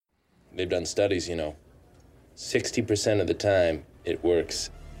They've done studies, 60% of the time, it works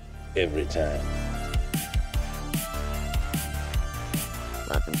every time.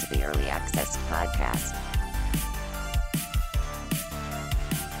 Welcome to the Early Access Podcast.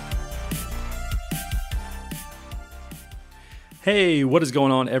 Hey, what is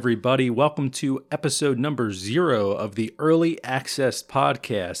going on, everybody? Welcome to episode number 0 of the Early Access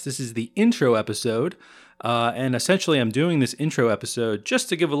Podcast. This is the intro episode, and essentially I'm doing this intro episode just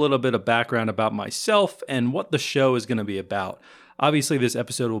to give a little bit of background about myself and what the show is going to be about. Obviously, this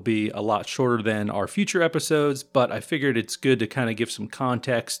episode will be a lot shorter than our future episodes, but I figured it's good to kind of give some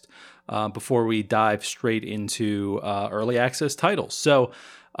context before we dive straight into early access titles. So,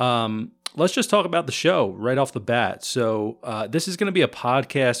 let's just talk about the show right off the bat. So this is going to be a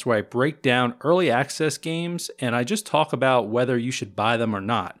podcast where I break down early access games and I just talk about whether you should buy them or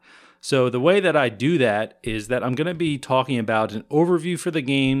not. So the way that I do that is that I'm going to be talking about an overview for the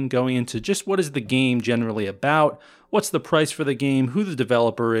game, going into just what is the game generally about, what's the price for the game, who the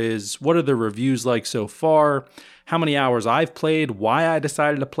developer is, what are the reviews like so far, how many hours I've played, why I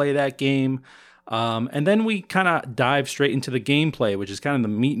decided to play that game. And then we kind of dive straight into the gameplay, which is kind of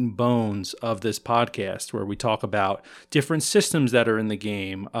the meat and bones of this podcast, where we talk about different systems that are in the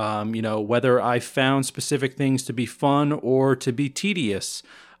game, whether I found specific things to be fun or to be tedious,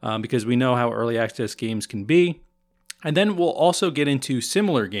 because we know how early access games can be. And then we'll also get into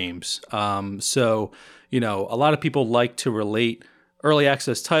similar games. So, a lot of people like to relate early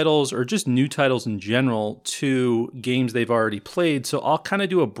access titles or just new titles in general to games they've already played. So I'll kind of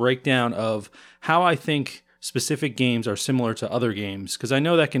do a breakdown of how I think specific games are similar to other games, because I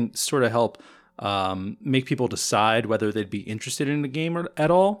know that can sort of help make people decide whether they'd be interested in the game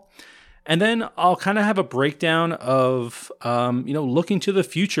at all. And then I'll kind of have a breakdown of, looking to the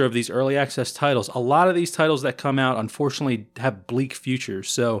future of these early access titles. A lot of these titles that come out, unfortunately, have bleak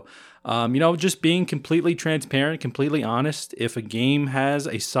futures. So, just being completely transparent, completely honest. If a game has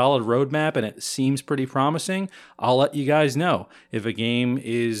a solid roadmap and it seems pretty promising, I'll let you guys know. If a game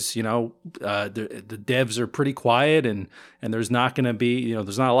is, the devs are pretty quiet and there's not going to be,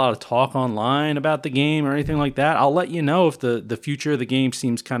 there's not a lot of talk online about the game or anything like that, I'll let you know if the future of the game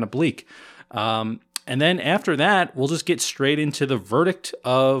seems kind of bleak. And then after that, we'll just get straight into the verdict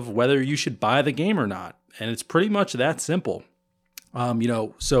of whether you should buy the game or not. And it's pretty much that simple.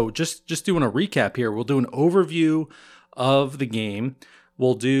 So just doing a recap here, we'll do an overview of the game.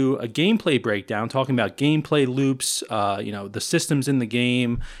 We'll do a gameplay breakdown, talking about gameplay loops, the systems in the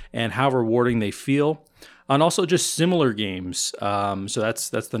game and how rewarding they feel. And also just similar games. So that's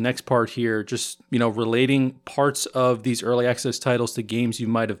the next part here, just, relating parts of these early access titles to games you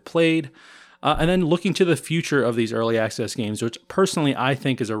might have played. And then looking to the future of these early access games, which personally I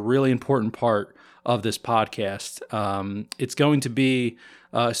think is a really important part of this podcast. It's going to be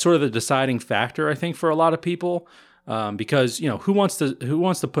sort of the deciding factor, I think, for a lot of people, because who wants to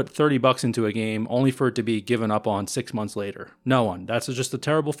put $30 into a game only for it to be given up on 6 months later? No one. That's just a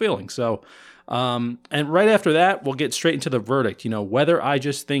terrible feeling. So, and right after that, we'll get straight into the verdict. Whether I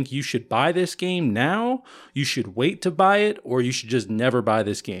just think you should buy this game now, you should wait to buy it, or you should just never buy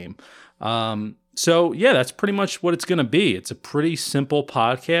this game. So yeah, that's pretty much what it's going to be. It's a pretty simple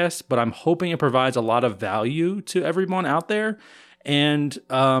podcast, but I'm hoping it provides a lot of value to everyone out there. And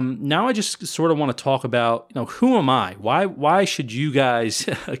now I just sort of want to talk about, who am I? Why should you guys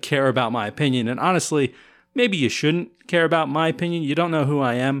care about my opinion? And honestly, maybe you shouldn't care about my opinion. You don't know who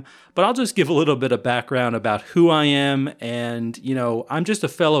I am, but I'll just give a little bit of background about who I am. And, I'm just a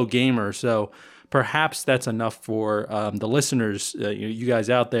fellow gamer. So perhaps that's enough for the listeners, you guys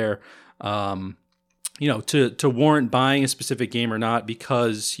out there, to warrant buying a specific game or not,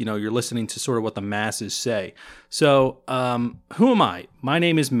 because, you're listening to sort of what the masses say. So, who am I? My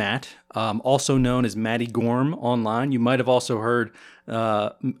name is Matt, also known as Matty Gorm online. You might have also heard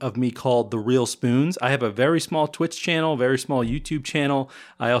of me called The Real Spoons. I have a very small Twitch channel, very small YouTube channel.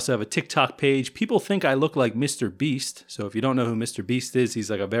 I also have a TikTok page. People think I look like Mr. Beast. So if you don't know who Mr. Beast is, he's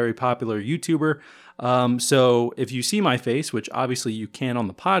like a very popular YouTuber. So if you see my face, which obviously you can on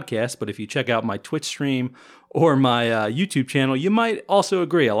the podcast, but if you check out my Twitch stream or my YouTube channel, you might also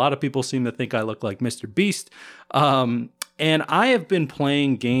agree. A lot of people seem to think I look like Mr. Beast. And I have been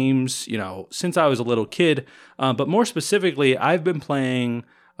playing games, since I was a little kid. But more specifically, I've been playing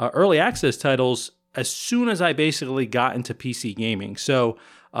early access titles as soon as I basically got into PC gaming. So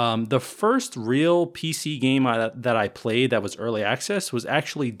the first real PC game that I played that was early access was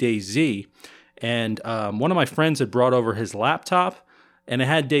actually DayZ. And one of my friends had brought over his laptop, and it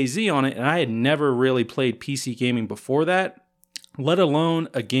had DayZ on it, and I had never really played PC gaming before that, let alone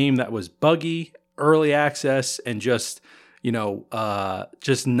a game that was buggy, early access, and just,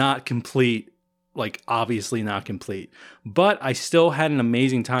 just not complete, like obviously not complete. But I still had an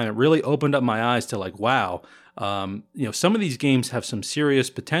amazing time. It really opened up my eyes to like, wow, some of these games have some serious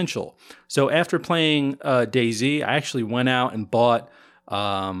potential. So after playing DayZ, I actually went out and bought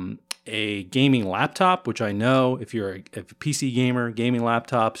a gaming laptop, which I know if you're a PC gamer, gaming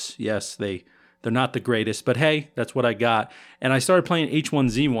laptops, yes, they're not the greatest, but hey, that's what I got. And I started playing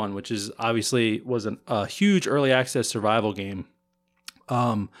H1Z1, which is obviously was a huge early access survival game.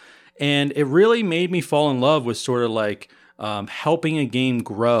 And it really made me fall in love with sort of like helping a game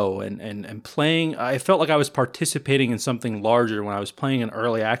grow and playing. I felt like I was participating in something larger when I was playing an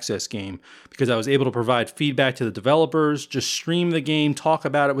early access game, because I was able to provide feedback to the developers, just stream the game, talk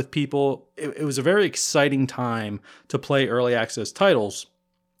about it with people. It was a very exciting time to play early access titles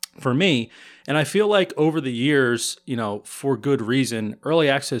for me. And I feel like over the years, for good reason, early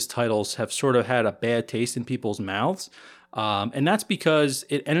access titles have sort of had a bad taste in people's mouths. And that's because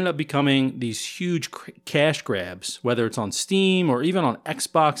it ended up becoming these huge cash grabs, whether it's on Steam or even on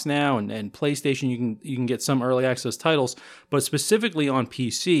Xbox now and PlayStation, you can get some early access titles, but specifically on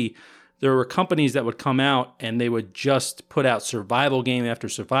PC, there were companies that would come out and they would just put out survival game after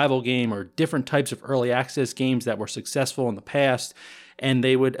survival game or different types of early access games that were successful in the past. And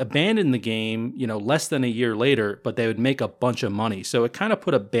they would abandon the game, less than a year later, but they would make a bunch of money. So it kind of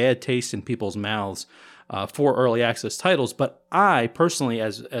put a bad taste in people's mouths for early access titles. But I personally,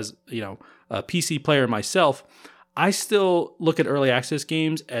 as a PC player myself, I still look at early access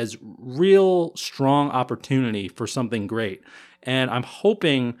games as real strong opportunity for something great. And I'm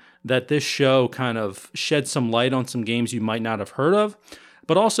hoping that this show kind of sheds some light on some games you might not have heard of.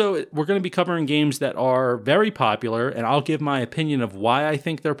 But also, we're going to be covering games that are very popular, and I'll give my opinion of why I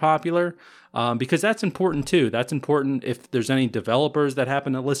think they're popular, because that's important too. That's important if there's any developers that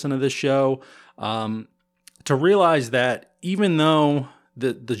happen to listen to this show, to realize that even though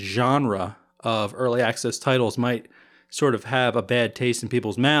the genre of early access titles might sort of have a bad taste in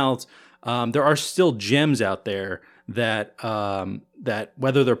people's mouths, there are still gems out there that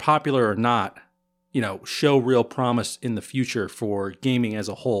whether they're popular or not, show real promise in the future for gaming as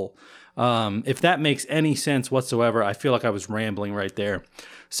a whole. If that makes any sense whatsoever, I feel like I was rambling right there.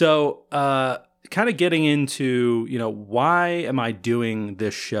 So, kind of getting into, why am I doing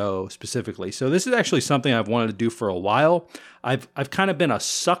this show specifically? So this is actually something I've wanted to do for a while. I've kind of been a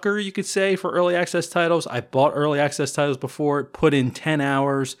sucker, you could say, for early access titles. I bought early access titles before, put in 10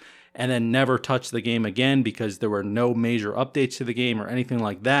 hours, and then never touched the game again because there were no major updates to the game or anything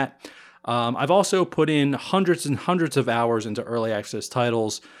like that. I've also put in hundreds and hundreds of hours into early access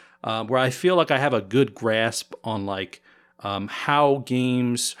titles, where I feel like I have a good grasp on how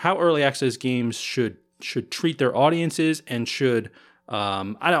early access games should treat their audiences and should.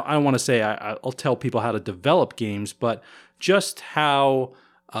 I don't want to say I'll tell people how to develop games, but just how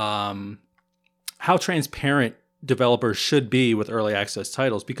transparent developers should be with early access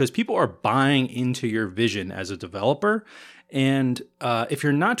titles, because people are buying into your vision as a developer. And if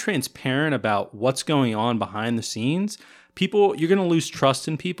you're not transparent about what's going on behind the scenes, you're going to lose trust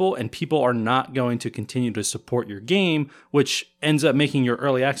in people, and people are not going to continue to support your game, which ends up making your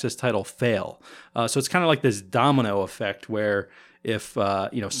early access title fail. So it's kind of like this domino effect where if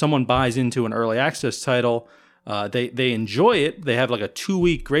someone buys into an early access title, they enjoy it. They have like a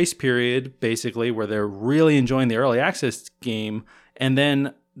 2-week grace period, basically, where they're really enjoying the early access game, and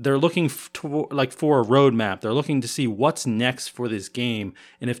then they're looking for a roadmap. They're looking to see what's next for this game.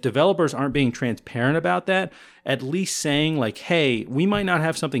 And if developers aren't being transparent about that, at least saying like, hey, we might not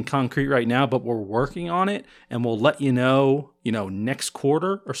have something concrete right now, but we're working on it and we'll let you know, next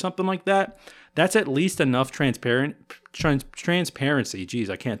quarter or something like that. That's at least enough transparency. Geez,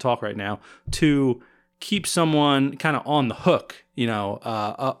 I can't talk right now, to keep someone kind of on the hook,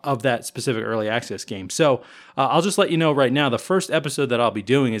 of that specific early access game. So I'll just let you know right now, the first episode that I'll be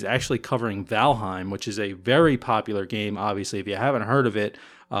doing is actually covering Valheim, which is a very popular game. Obviously, if you haven't heard of it,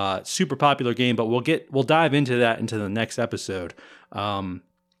 super popular game, but we'll dive into that into the next episode. But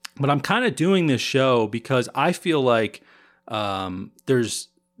I'm kind of doing this show because I feel like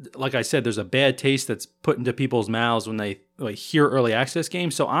like I said, there's a bad taste that's put into people's mouths when they hear early access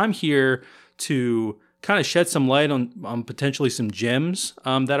games. So I'm here to kind of shed some light on potentially some gems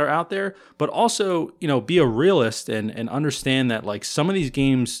that are out there, but also, be a realist and understand that like some of these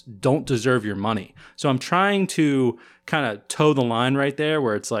games don't deserve your money. So I'm trying to kind of toe the line right there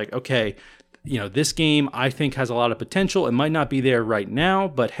where it's like, okay, this game I think has a lot of potential. It might not be there right now,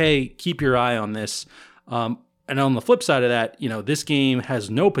 but hey, keep your eye on this. And And on the flip side of that, this game has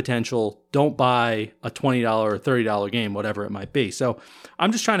no potential. Don't buy a $20 or $30 game, whatever it might be. So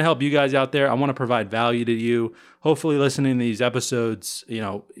I'm just trying to help you guys out there. I want to provide value to you. Hopefully listening to these episodes,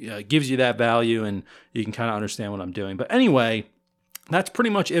 gives you that value and you can kind of understand what I'm doing. But anyway, that's pretty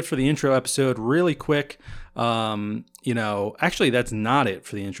much it for the intro episode. Really quick. Actually, that's not it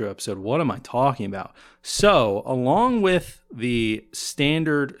for the intro episode. What am I talking about? So along with the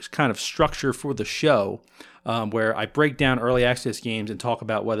standard kind of structure for the show, where I break down early access games and talk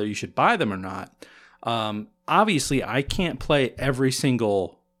about whether you should buy them or not. Obviously, I can't play every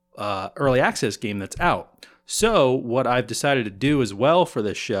single early access game that's out. So what I've decided to do as well for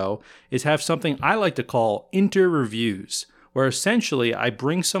this show is have something I like to call inter-reviews, where essentially I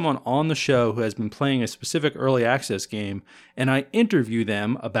bring someone on the show who has been playing a specific early access game, and I interview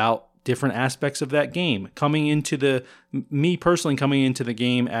them about different aspects of that game. Me personally coming into the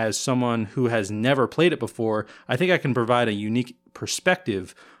game as someone who has never played it before, I think I can provide a unique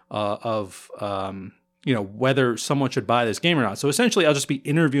perspective of whether someone should buy this game or not. So essentially, I'll just be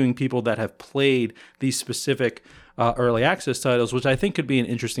interviewing people that have played these specific early access titles, which I think could be an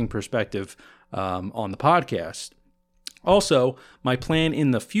interesting perspective on the podcast. Also, my plan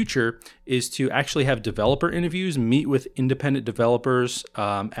in the future is to actually have developer interviews, meet with independent developers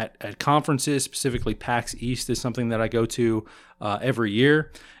at conferences. Specifically, PAX East is something that I go to every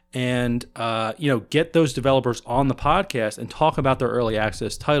year, and get those developers on the podcast and talk about their early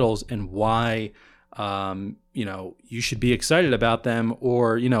access titles and why you should be excited about them,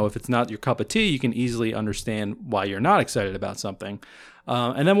 or if it's not your cup of tea, you can easily understand why you're not excited about something.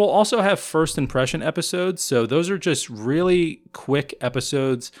 And then we'll also have first impression episodes. So those are just really quick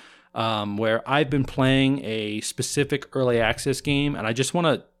episodes where I've been playing a specific early access game, and I just want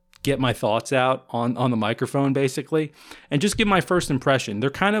to get my thoughts out on the microphone, basically, and just give my first impression. They're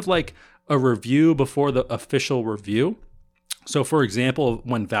kind of like a review before the official review. So, for example,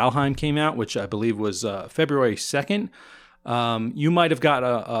 when Valheim came out, which I believe was February 2nd, you might have got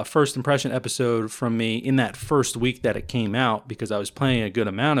a first impression episode from me in that first week that it came out because I was playing a good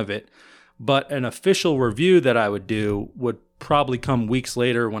amount of it. But an official review that I would do would probably come weeks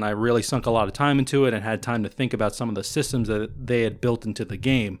later when I really sunk a lot of time into it and had time to think about some of the systems that they had built into the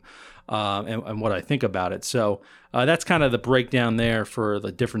game and what I think about it. So that's kind of the breakdown there for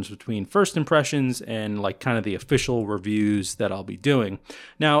the difference between first impressions and like kind of the official reviews that I'll be doing.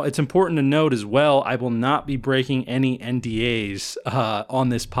 Now, it's important to note as well, I will not be breaking any NDAs on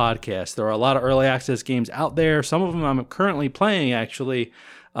this podcast. There are a lot of early access games out there. Some of them I'm currently playing, actually,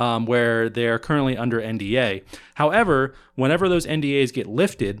 where they're currently under NDA. However, whenever those NDAs get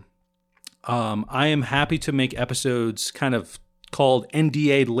lifted, I am happy to make episodes kind of called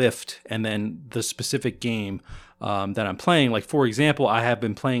NDA Lift and then the specific game that I'm playing. Like, for example, I have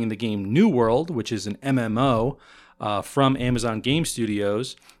been playing the game New World, which is an MMO from Amazon Game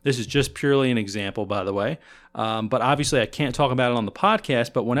Studios. This is just purely an example, by the way. But obviously, I can't talk about it on the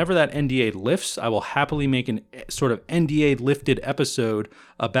podcast. But whenever that NDA lifts, I will happily make an sort of NDA lifted episode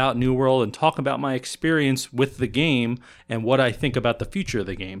about New World and talk about my experience with the game and what I think about the future of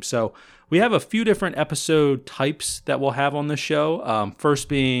the game. So we have a few different episode types that we'll have on this show. First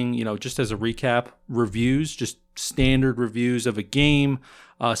being, just as a recap, reviews, just standard reviews of a game.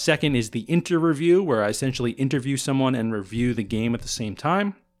 Second is the inter-review, where I essentially interview someone and review the game at the same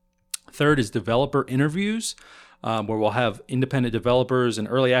time. Third is developer interviews, where we'll have independent developers and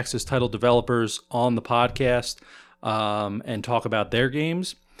early access title developers on the podcast and talk about their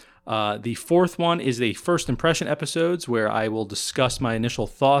games. The fourth one is the first impression episodes, where I will discuss my initial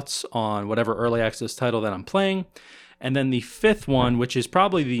thoughts on whatever early access title that I'm playing. And then the fifth one, which is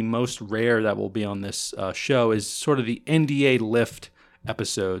probably the most rare that will be on this show, is sort of the NDA lift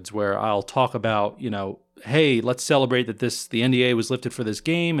episodes, where I'll talk about, hey, let's celebrate that the NDA was lifted for this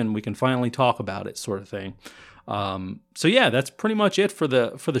game and we can finally talk about it, sort of thing. So yeah, that's pretty much it for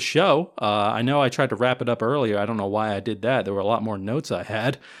the show. I know I tried to wrap it up earlier. I don't know why I did that. There were a lot more notes I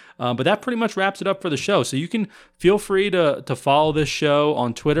had. But that pretty much wraps it up for the show. So you can feel free to follow this show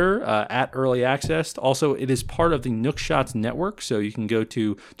on Twitter at Early Access. Also, it is part of the Nookshots network. So you can go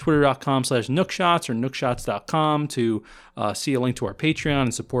to twitter.com/Nookshots or nookshots.com to see a link to our Patreon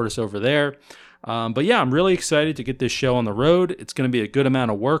and support us over there. But yeah, I'm really excited to get this show on the road. It's going to be a good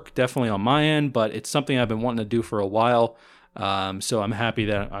amount of work, definitely on my end, but it's something I've been wanting to do for a while. So I'm happy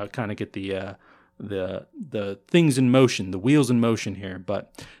that I kind of get the things in motion, the wheels in motion here.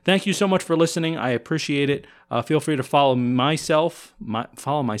 But thank you so much for listening. I appreciate it. Feel free to follow me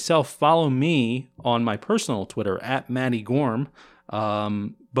on my personal Twitter at Matty Gorm.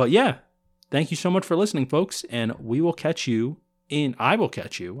 But yeah, thank you so much for listening, folks, and we will catch you I will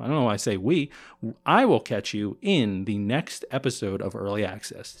catch you. I don't know why I say we. I will catch you in the next episode of Early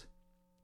Access.